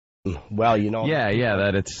Well, you know. Yeah,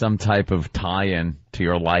 that it's some type of tie-in to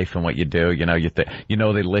your life and what you do. You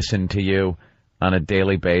know, they listen to you on a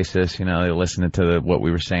daily basis. You know, they listen to what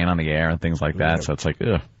we were saying on the air and things like that. So it's like,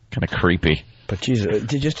 ugh, kind of creepy. But Jesus,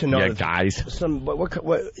 just to know, yeah, guys,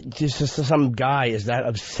 just some guy is that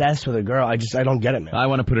obsessed with a girl? I don't get it, man. I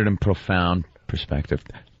want to put it in profound perspective.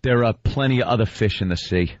 There are plenty of other fish in the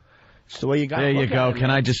sea. It's the way you got. There you go. Can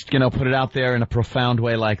I just put it out there in a profound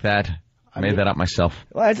way like that? I made that up myself.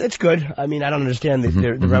 Well, it's good. I mean, I don't understand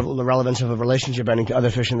the relevance of a relationship and other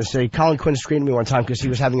fish in the sea. Colin Quinn screamed at me one time because he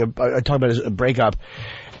was having talking about his breakup.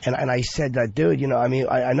 And I said, dude, you know, I mean,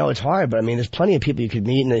 I know it's hard, but I mean, there's plenty of people you could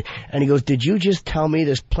meet. And he goes, did you just tell me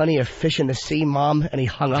there's plenty of fish in the sea, Mom? And he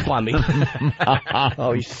hung up on me.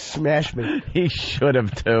 Oh, he smashed me. He should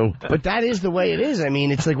have too. But that is the way it is. I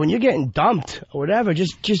mean, it's like when you're getting dumped or whatever,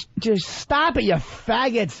 just stop it, you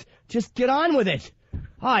faggots. Just get on with it.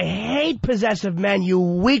 Oh, I hate possessive men, you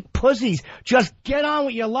weak pussies. Just get on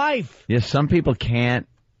with your life. Yeah, some people can't.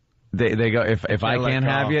 They go, if I can't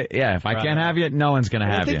have you, if I can't have you, no one's going to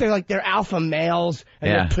have you. I think they're alpha males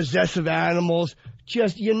and they're possessive animals.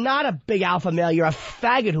 You're not a big alpha male. You're a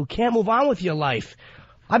faggot who can't move on with your life.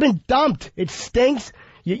 I've been dumped. It stinks.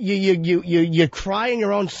 You cry in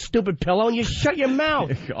your own stupid pillow and you shut your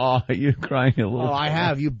mouth. Oh, you crying a little. Oh, I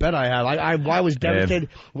have. You bet I have. I was devastated.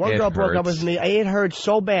 One girl broke up with me. It hurt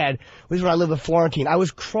so bad. This is when I lived with Florentine. I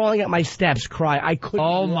was crawling up my steps crying. I couldn't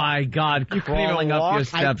walk. My God. Crawling up your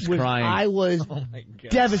steps crying. I was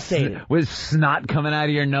devastated. With snot coming out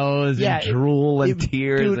of your nose and drool and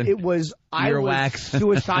tears. Dude, and it was... I was earwax.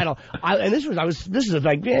 suicidal. This is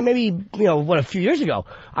like, maybe, a few years ago.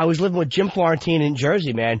 I was living with Jim Florentine in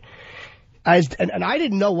Jersey, man. And I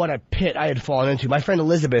didn't know what a pit I had fallen into. My friend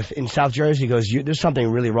Elizabeth in South Jersey goes, there's something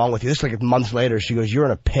really wrong with you. This is like months later. She goes, you're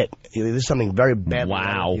in a pit. There's something very bad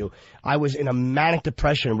wrong with you. I was in a manic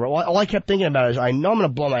depression where all I kept thinking about is, I know I'm going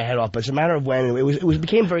to blow my head off, but it's a matter of when. It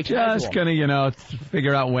became very casual. Just going to,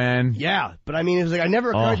 figure out when. Yeah, but I mean, it was like, it never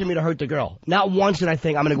occurred to me to hurt the girl. Not once did I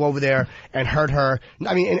think I'm going to go over there and hurt her.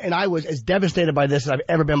 I mean, and I was as devastated by this as I've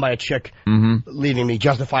ever been by a chick leaving me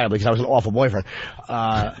justifiably because I was an awful boyfriend.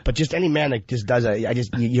 But just any man that just does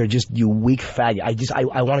you weak faggot.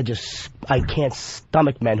 I can't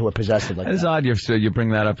stomach men who are possessive like that. It's odd you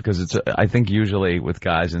bring that up because I think usually with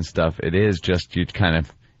guys and stuff, it is just you kind of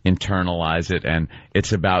internalize it and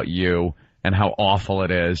it's about you and how awful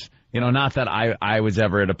it is. Not that I was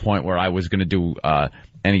ever at a point where I was going to do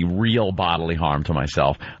any real bodily harm to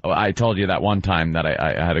myself. I told you that one time that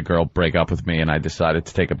I had a girl break up with me and I decided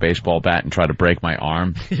to take a baseball bat and try to break my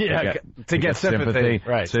arm. To get sympathy.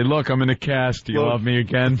 Right. Say, look, I'm in a cast. Do you love me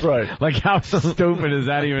again? Right. Like, how stupid does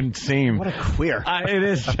that even seem? What a queer. It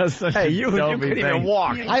is just such a you couldn't even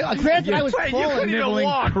walk. Granted, I was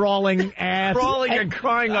crawling ass. Crawling and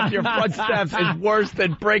crying up your front steps is worse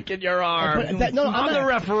than breaking your arm. I'm the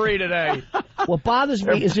referee today. What bothers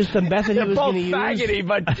me is just the method he was going to use. You're both faggoty,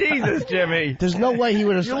 but Jesus, Jimmy. There's no way he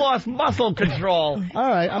would have... You lost muscle control. All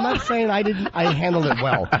right, I'm not saying I didn't. I handled it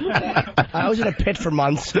well. I was in a pit for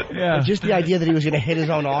months. Yeah. Just the idea that he was going to hit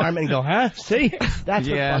his own arm and go, huh? See? That's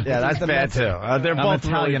that's bad, too. They're both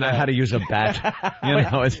Italian. I know how to use a bat.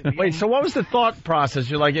 Wait, so what was the thought process?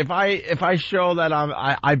 You're like, if I show that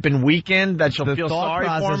I've been weakened, that she'll feel sorry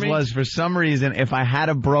for me? The thought process was, for some reason, if I had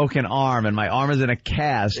a broken arm and my arm is in a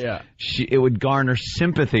cast, it would garner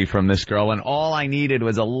sympathy from this girl, and all I needed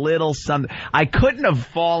was a little something. I couldn't have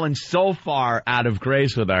fallen so far out of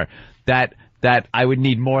grace with her that I would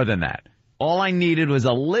need more than that. All I needed was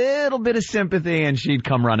a little bit of sympathy, and she'd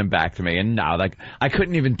come running back to me. And no, I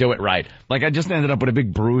couldn't even do it right. I just ended up with a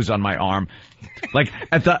big bruise on my arm. I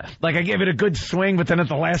gave it a good swing, but then at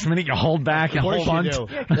the last minute you hold back and hold bunt.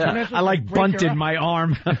 I bunted my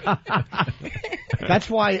arm. That's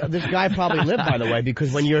why this guy probably lived, by the way,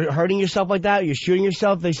 because when you're hurting yourself like that, you're shooting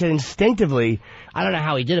yourself, they said instinctively, I don't know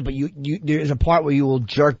how he did it, but there's a part where you will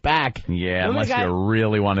jerk back. Yeah, unless you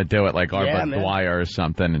really want to do it, like Arbor Dwyer or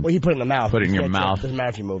something. Well, you put it in the mouth. Put it in your mouth. Doesn't matter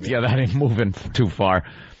if you move it. Yeah, that ain't moving too far.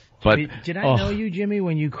 But did I know you, Jimmy,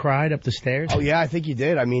 when you cried up the stairs? Oh, yeah, I think you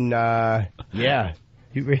did. I mean, yeah.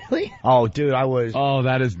 You really? Oh, dude, I was... Oh,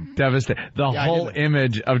 that is devastating. The whole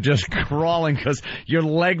image of just crawling because your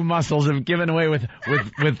leg muscles have given way with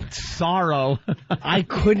sorrow. I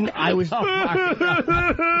couldn't... I was... Oh,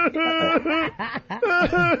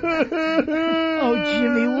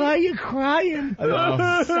 Jimmy, why are you crying? We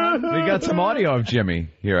got some audio of Jimmy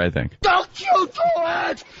here, I think. Don't you do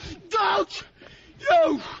it! Don't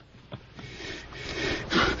you!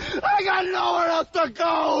 I got nowhere else to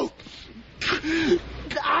go!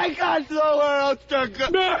 I got nowhere else to go.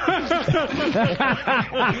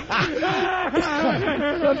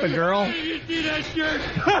 Not the girl. You see that shirt?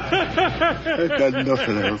 I got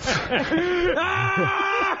nothing else.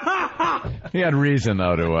 He had reason,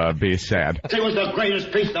 though, to be sad. It was the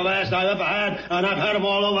greatest piece of ass I've ever had, and I've had them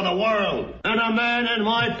all over the world. And a man in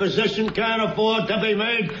my position can't afford to be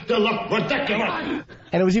made to look ridiculous.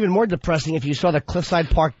 And it was even more depressing if you saw the Cliffside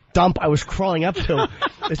Park dump I was crawling up to.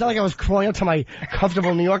 It's not like I was crawling up to my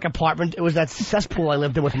comfortable New York apartment. It was that cesspool I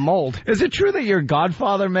lived in with mold. Is it true that your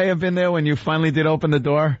godfather may have been there when you finally did open the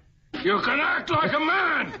door? You can act like a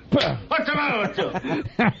man. What's the matter with you?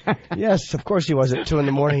 Yes, of course he was at 2 in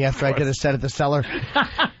the morning after I did a set at the Cellar,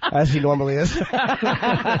 as he normally is.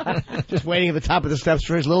 Just waiting at the top of the steps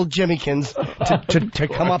for his little Jimmykins to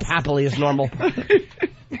come up happily as normal.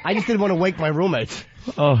 I just didn't want to wake my roommates.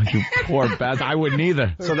 Oh, you poor bastard. I wouldn't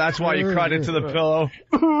either. So that's why you cried into the pillow?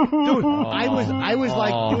 Dude, I was like,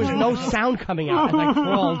 there was no sound coming out as I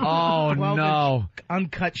crawled. Oh, no.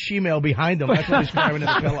 Uncut shemale behind him. That's what he's crying in the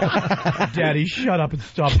pillow. Daddy, shut up and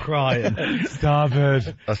stop crying. Stop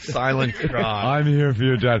it. A silent cry. I'm here for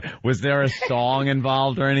you, Dad. Was there a song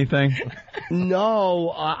involved or anything? No,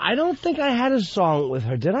 I don't think I had a song with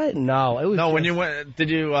her, did I? No, it was. No, just... when you went, did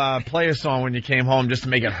you play a song when you came home just to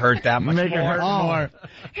make it hurt that much? Make it hurt more.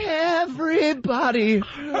 Everybody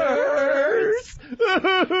hurts.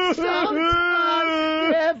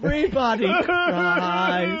 Sometimes everybody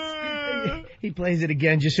cries. He plays it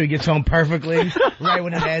again just so he gets home perfectly, right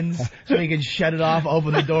when it ends, so he can shut it off,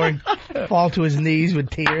 open the door, and fall to his knees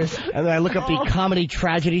with tears. And then I look up the comedy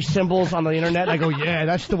tragedy symbols on the internet, and I go, yeah,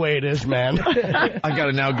 that's the way it is, man. I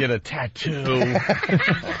gotta now get a tattoo.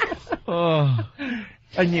 Oh,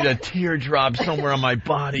 I need a teardrop somewhere on my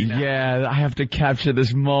body now. Yeah, I have to capture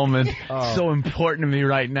this moment. It's so important to me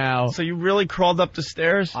right now. So you really crawled up the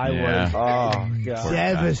stairs? I Yeah. was. Oh,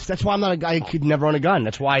 God. That's why I'm not a guy who could never own a gun.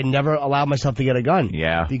 That's why I never allowed myself to get a gun.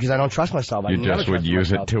 Yeah. Because I don't trust myself. You just would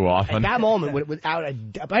use it too often. At that moment, without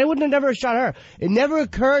I wouldn't have never shot her. It never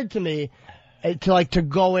occurred to me to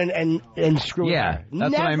go in and screw with Yeah, her.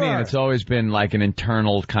 that's what I mean. It's always been like an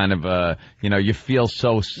internal kind of you feel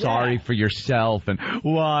so sorry for yourself and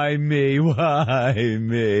why me? Why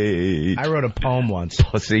me? I wrote a poem once.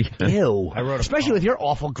 Pussy. Ew. Especially with your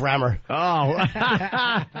awful grammar. Oh.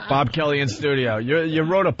 Bob Kelly in studio. You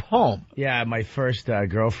wrote a poem. Yeah, my first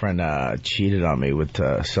girlfriend cheated on me with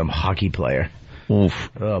some hockey player. Oof.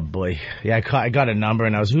 Oh, boy. Yeah, I got a number,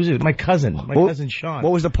 and who's it? My cousin. My cousin Sean.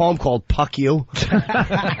 What was the poem called? Puck you?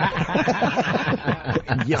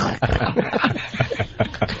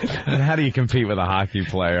 And how do you compete with a hockey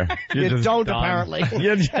player? You're You just don't, done. apparently.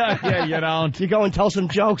 Yeah, you don't. You go and tell some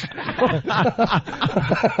jokes.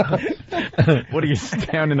 What, do you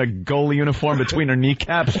stand in a goalie uniform between her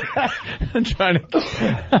kneecaps? And trying to...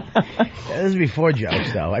 This is before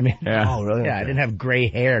jokes, though. I mean, Yeah. Oh, really? yeah, I didn't have gray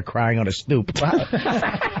hair crying on a stoop. I'm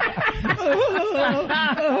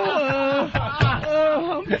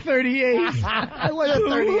 38. I wasn't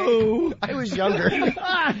 38. I was younger.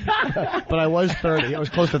 But I was 30. I was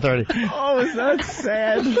close to 30. Oh, is that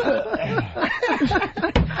sad?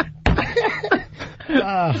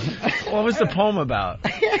 What was the poem about?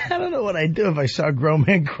 I don't know what I'd do if I saw a grown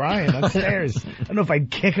man crying upstairs. I don't know if I'd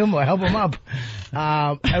kick him or help him up.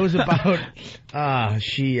 It was about,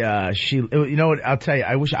 you know what, I'll tell you,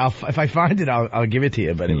 if I find it, I'll give it to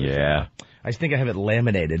you, but Yeah. I think I have it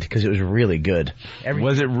laminated because it was really good.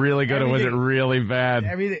 Was it really good or was it really bad?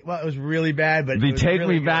 Well, it was really bad, but The it was Take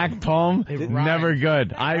really Me good. Back poem? It Never rhymed.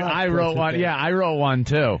 good. I wrote one. Yeah, I wrote one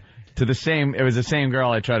too. It was the same girl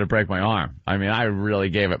I tried to break my arm. I mean, I really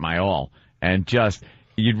gave it my all. And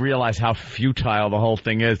you'd realize how futile the whole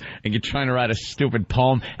thing is. And you're trying to write a stupid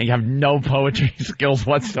poem and you have no poetry skills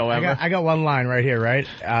whatsoever. I got one line right here, right?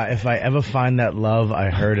 If I ever find that love I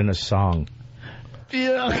heard in a song. Ew.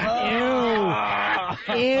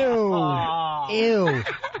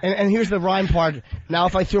 And here's the rhyme part. Now,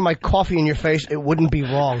 if I threw my coffee in your face, it wouldn't be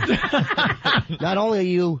wrong. Not only are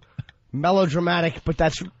you melodramatic, but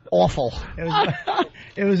that's awful.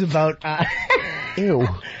 It was about. Ew.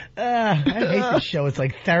 I hate this show. It's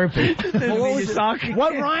like therapy.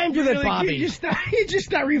 What rhymed with it, Bobby? You just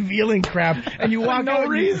start revealing crap, and you walk out.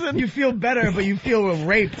 reason. You feel better, but you feel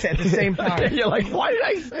raped at the same time. You're like, why did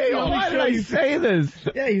I say this?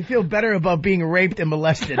 Yeah, you feel better about being raped and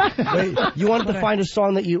molested. Wait, you wanted to find a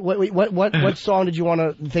song that you... What song did you want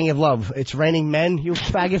to think of love? It's Raining Men, you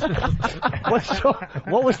faggot?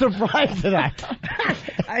 What was the rhyme to that?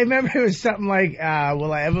 I remember it was something like,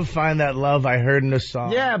 will I ever find that love I heard in a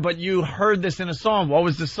song? Yeah, but you heard this in a song. What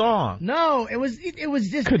was the song? No, it was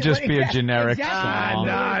just... Could just be a generic song.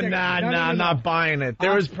 Nah, not buying it.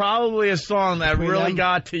 There was probably a song that really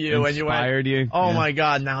got to you and you went, inspired you. oh my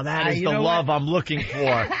God, now that is the love I'm looking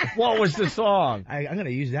for. What was the song? I'm going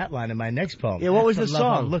to use that line in my next poem. Yeah, what was the love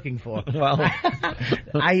song? I'm looking for. Well,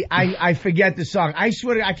 I forget the song. I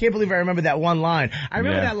swear to, I can't believe I remember that one line. I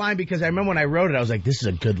remember Yeah. that line because I remember when I wrote it, I was like, this is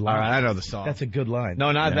a good line. all right, I know the song. That's a good line.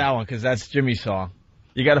 No, not that one, because that's Jimmy's song.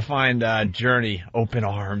 You got to find Journey, Open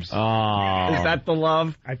Arms. Oh. Is that the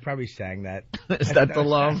love? I probably sang that. Is that the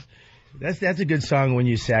love? That's a good song when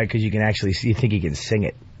you're sad because you can actually see, you think you can sing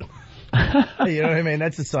it. You know what I mean?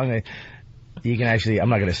 That's the song you can actually. I'm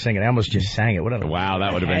not going to sing it. I almost just sang it. Whatever. Wow,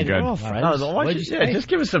 that would have been good. No, why don't you say? Just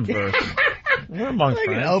give us a verse. We're among Look at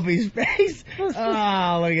friends. Opie's face.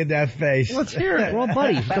 Oh, look at that face. Let's hear it. Well,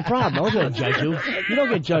 buddy, what's the problem? I don't judge you. You don't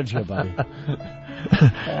get judged here, buddy.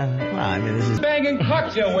 Well, I mean, this is. Banging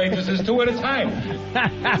cocktail waitresses two at a time.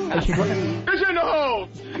 It's in the hole.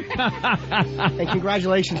 And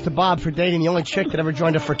congratulations to Bob for dating the only chick that ever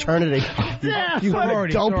joined a fraternity. You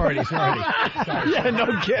Sorority. dope. Yeah,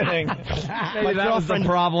 no kidding. Maybe that was the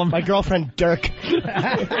problem. My girlfriend, Dirk.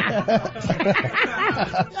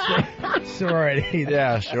 Sorority.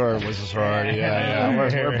 Yeah, sure, it was a sorority. Yeah.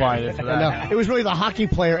 We're buying it for that. No, it was really the hockey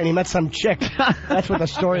player, and he met some chick. That's what the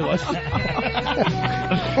story was. She's in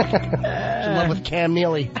love with Cam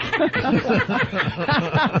Neely.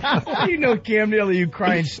 You know Cam Neely, you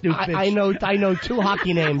crying stupid. I know two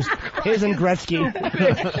hockey names, his and Gretzky.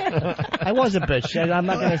 I was a bitch. I'm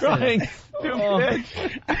not going to say that.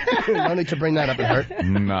 No need to bring that up. It hurt.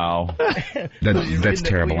 No. That's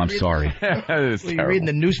terrible. I'm sorry. That is Were you terrible. reading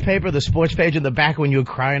the newspaper, the sports page in the back when you were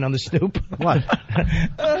crying on the stoop? What?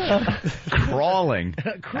 Crawling.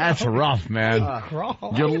 That's rough, man.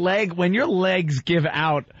 Crawl. Your leg, when your legs give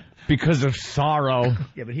out because of sorrow.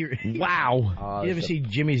 Yeah, but here. Wow. You ever see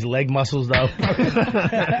Jimmy's leg muscles, though?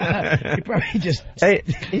 He probably just. Hey,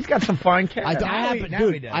 he's got some fine calves. I Now have, he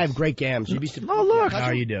dude. does. I have great gams. You'd be Oh, look.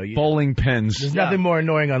 No, you do. Bowling pins. There's nothing more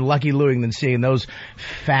annoying on Lucky Louie than seeing those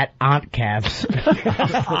fat aunt calves.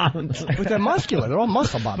 But they're muscular. They're all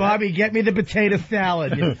muscle, Bob. Bobby, get me the potato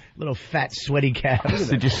salad. You little fat, sweaty calves.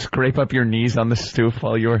 Did you scrape up your knees on the stoop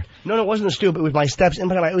while you were... No, it wasn't a stoop. It was my steps. It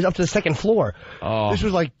was up to the second floor. Oh. This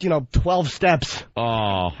was like, 12 steps.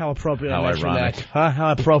 Oh. How appropriate. How I mentioned ironic. that. Huh?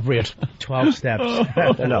 How appropriate. 12 steps.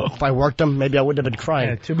 I don't know. If I worked them, maybe I wouldn't have been Yeah,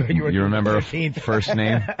 crying. too bad you were You remember a 13th. first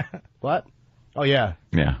name? What? Oh, yeah.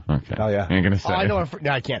 Yeah, okay. Oh, yeah. You're going to say Oh, I it. know.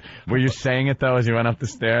 No, I can't. Were you saying it, though, as you went up the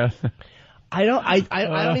stairs? I don't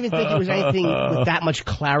even think it was anything with that much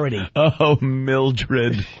clarity. Oh,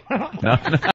 Mildred. No.